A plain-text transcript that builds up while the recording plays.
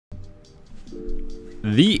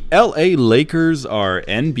The LA Lakers are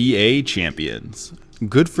NBA champions.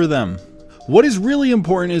 Good for them. What is really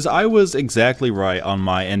important is I was exactly right on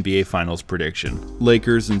my NBA Finals prediction.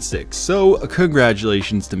 Lakers in 6. So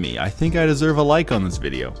congratulations to me. I think I deserve a like on this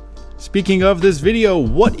video. Speaking of this video,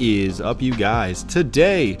 what is up you guys?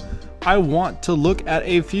 Today, I want to look at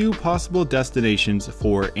a few possible destinations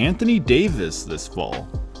for Anthony Davis this fall.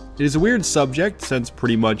 It is a weird subject since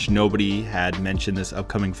pretty much nobody had mentioned this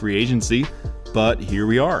upcoming free agency, but here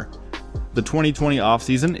we are. The 2020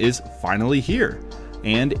 offseason is finally here,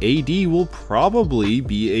 and AD will probably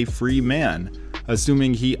be a free man,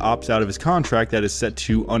 assuming he opts out of his contract that is set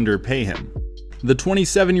to underpay him. The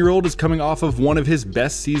 27-year-old is coming off of one of his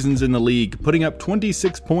best seasons in the league, putting up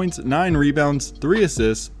 26 points, 9 rebounds, 3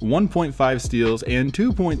 assists, 1.5 steals, and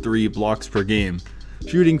 2.3 blocks per game,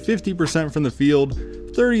 shooting 50% from the field,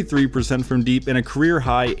 33% from deep, and a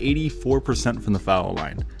career-high 84% from the foul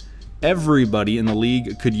line. Everybody in the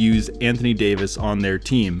league could use Anthony Davis on their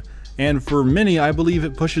team, and for many, I believe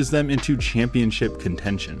it pushes them into championship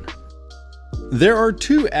contention. There are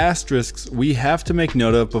two asterisks we have to make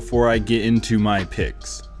note of before I get into my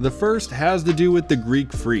picks. The first has to do with the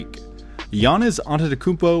Greek Freak. Giannis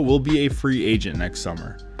Antetokounmpo will be a free agent next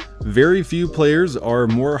summer. Very few players are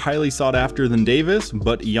more highly sought after than Davis,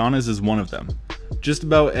 but Giannis is one of them. Just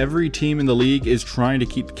about every team in the league is trying to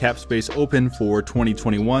keep cap space open for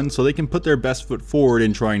 2021 so they can put their best foot forward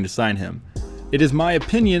in trying to sign him. It is my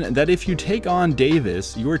opinion that if you take on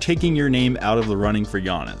Davis, you are taking your name out of the running for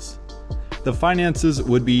Giannis. The finances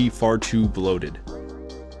would be far too bloated.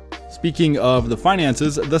 Speaking of the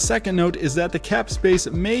finances, the second note is that the cap space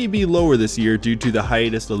may be lower this year due to the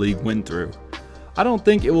hiatus the league went through. I don't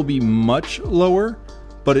think it will be much lower,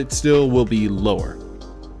 but it still will be lower.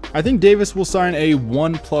 I think Davis will sign a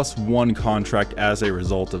 1+1 contract as a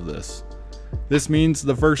result of this. This means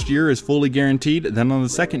the first year is fully guaranteed, then on the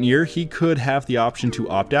second year he could have the option to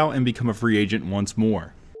opt out and become a free agent once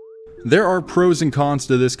more. There are pros and cons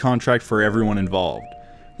to this contract for everyone involved.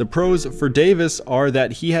 The pros for Davis are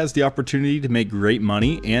that he has the opportunity to make great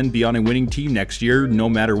money and be on a winning team next year no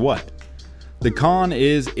matter what. The con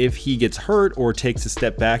is if he gets hurt or takes a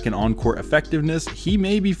step back in on-court effectiveness, he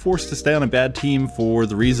may be forced to stay on a bad team for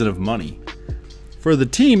the reason of money. For the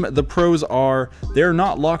team, the pros are they're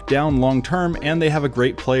not locked down long-term and they have a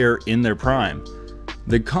great player in their prime.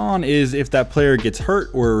 The con is if that player gets hurt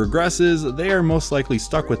or regresses, they are most likely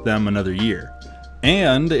stuck with them another year.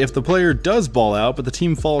 And if the player does ball out but the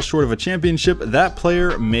team falls short of a championship, that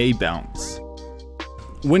player may bounce.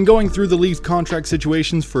 When going through the league's contract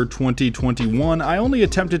situations for 2021, I only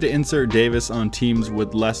attempted to insert Davis on teams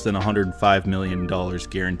with less than $105 million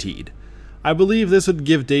guaranteed. I believe this would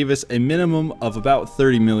give Davis a minimum of about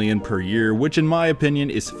 $30 million per year, which in my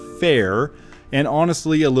opinion is fair and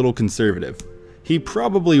honestly a little conservative. He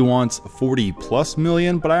probably wants $40+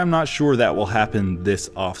 million, but I am not sure that will happen this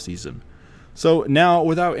offseason. So now,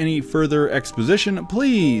 without any further exposition,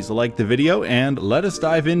 please like the video and let us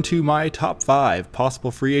dive into my top 5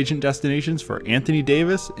 possible free agent destinations for Anthony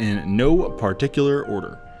Davis in no particular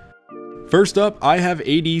order. First up, I have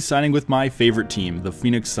AD signing with my favorite team, the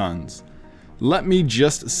Phoenix Suns. Let me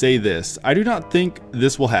just say this, I do not think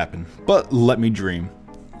this will happen, but let me dream.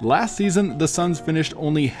 Last season, the Suns finished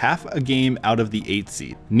only half a game out of the 8th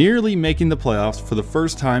seed, nearly making the playoffs for the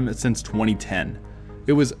first time since 2010.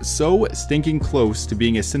 It was so stinking close to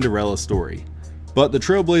being a Cinderella story, but the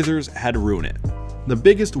Trailblazers had to ruin it. The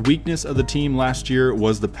biggest weakness of the team last year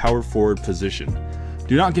was the power forward position.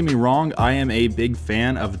 Do not get me wrong, I am a big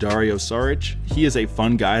fan of Dario Saric. He is a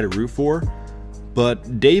fun guy to root for,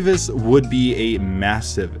 but Davis would be a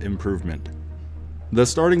massive improvement. The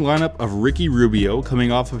starting lineup of Ricky Rubio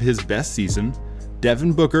coming off of his best season,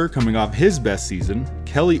 Devin Booker coming off his best season,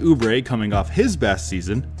 Kelly Oubre coming off his best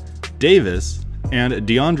season, Davis, and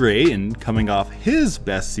DeAndre Ayton coming off his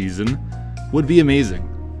best season would be amazing.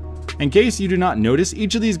 In case you do not notice,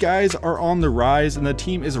 each of these guys are on the rise and the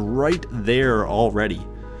team is right there already.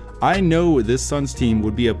 I know this Suns team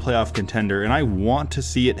would be a playoff contender and I want to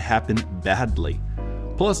see it happen badly.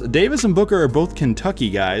 Plus, Davis and Booker are both Kentucky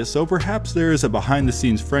guys, so perhaps there is a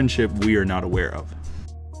behind-the-scenes friendship we are not aware of.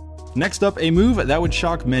 Next up, a move that would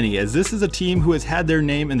shock many, as this is a team who has had their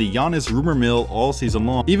name in the Giannis rumor mill all season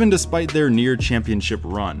long, even despite their near championship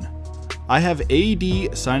run. I have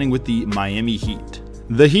AD signing with the Miami Heat.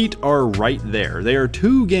 The Heat are right there. They are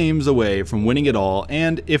 2 games away from winning it all,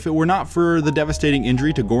 and if it were not for the devastating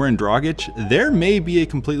injury to Goran Dragic, there may be a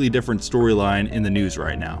completely different storyline in the news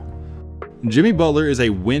right now. Jimmy Butler is a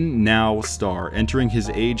win-now star entering his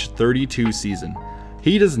age 32 season.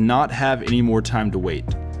 He does not have any more time to wait.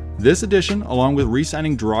 This addition, along with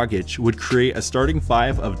re-signing Dragic, would create a starting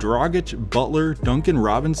five of Dragic, Butler, Duncan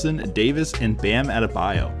Robinson, Davis, and Bam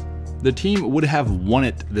Adebayo. The team would have won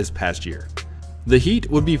it this past year. The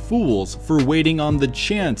Heat would be fools for waiting on the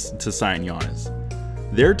chance to sign Giannis.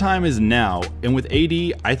 Their time is now, and with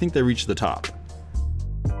AD, I think they reach the top.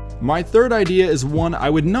 My third idea is one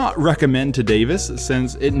I would not recommend to Davis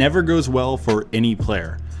since it never goes well for any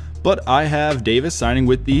player, but I have Davis signing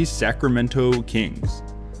with the Sacramento Kings.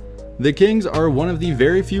 The Kings are one of the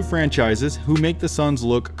very few franchises who make the Suns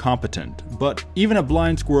look competent, but even a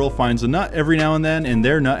blind squirrel finds a nut every now and then, and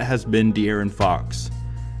their nut has been De'Aaron Fox,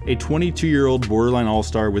 a 22-year-old borderline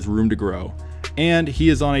all-star with room to grow, and he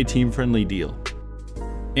is on a team-friendly deal.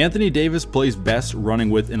 Anthony Davis plays best running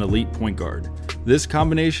with an elite point guard. This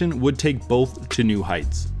combination would take both to new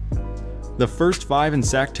heights. The first five in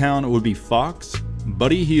Sacktown would be Fox,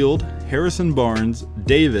 Buddy Hield, Harrison Barnes,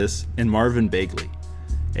 Davis, and Marvin Bagley.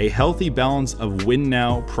 A healthy balance of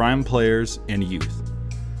win-now prime players and youth.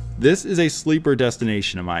 This is a sleeper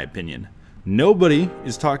destination in my opinion. Nobody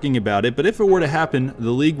is talking about it, but if it were to happen, the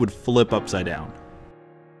league would flip upside down.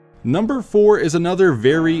 Number 4 is another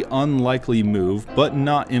very unlikely move, but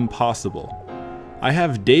not impossible. I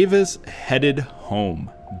have Davis headed home,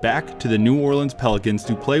 back to the New Orleans Pelicans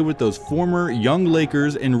to play with those former young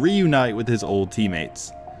Lakers and reunite with his old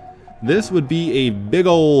teammates. This would be a big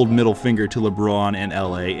old middle finger to LeBron and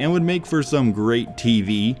LA and would make for some great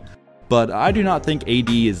TV, but I do not think AD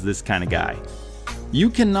is this kind of guy. You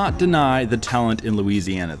cannot deny the talent in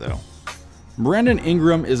Louisiana though. Brandon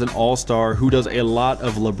Ingram is an all-star who does a lot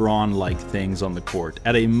of LeBron-like things on the court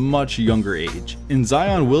at a much younger age, and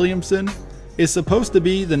Zion Williamson is supposed to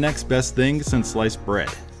be the next best thing since sliced bread.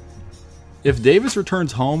 If Davis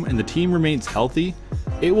returns home and the team remains healthy,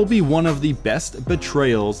 it will be one of the best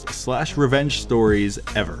betrayals/revenge stories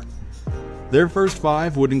ever. Their first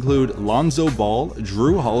five would include Lonzo Ball,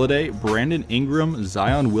 Drew Holiday, Brandon Ingram,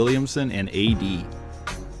 Zion Williamson, and AD.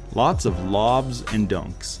 Lots of lobs and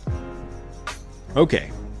dunks.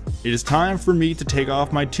 Okay, it is time for me to take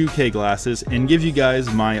off my 2K glasses and give you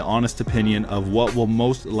guys my honest opinion of what will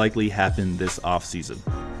most likely happen this offseason.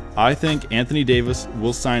 I think Anthony Davis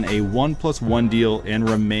will sign a 1+1 deal and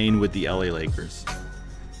remain with the LA Lakers.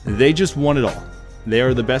 They just won it all. They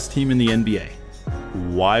are the best team in the NBA.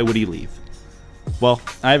 Why would he leave? Well,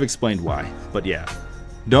 I have explained why, but yeah.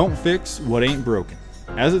 Don't fix what ain't broken.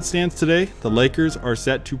 As it stands today, the Lakers are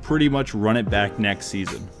set to pretty much run it back next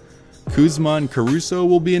season. Kuzma and Caruso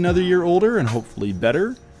will be another year older and hopefully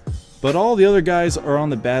better, but all the other guys are on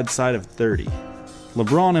the bad side of 30.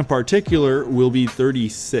 LeBron in particular will be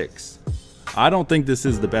 36. I don't think this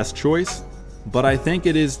is the best choice, but I think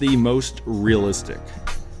it is the most realistic.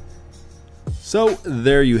 So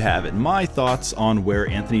there you have it, my thoughts on where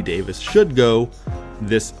Anthony Davis should go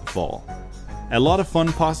this fall. A lot of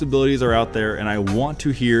fun possibilities are out there and I want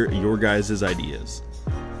to hear your guys' ideas.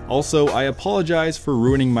 Also, I apologize for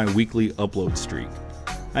ruining my weekly upload streak.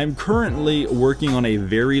 I am currently working on a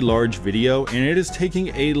very large video and it is taking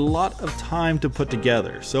a lot of time to put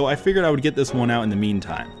together, so I figured I would get this one out in the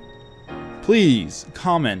meantime. Please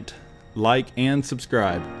comment, like, and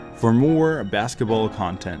subscribe for more basketball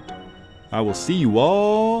content. I will see you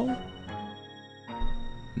all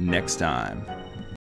next time.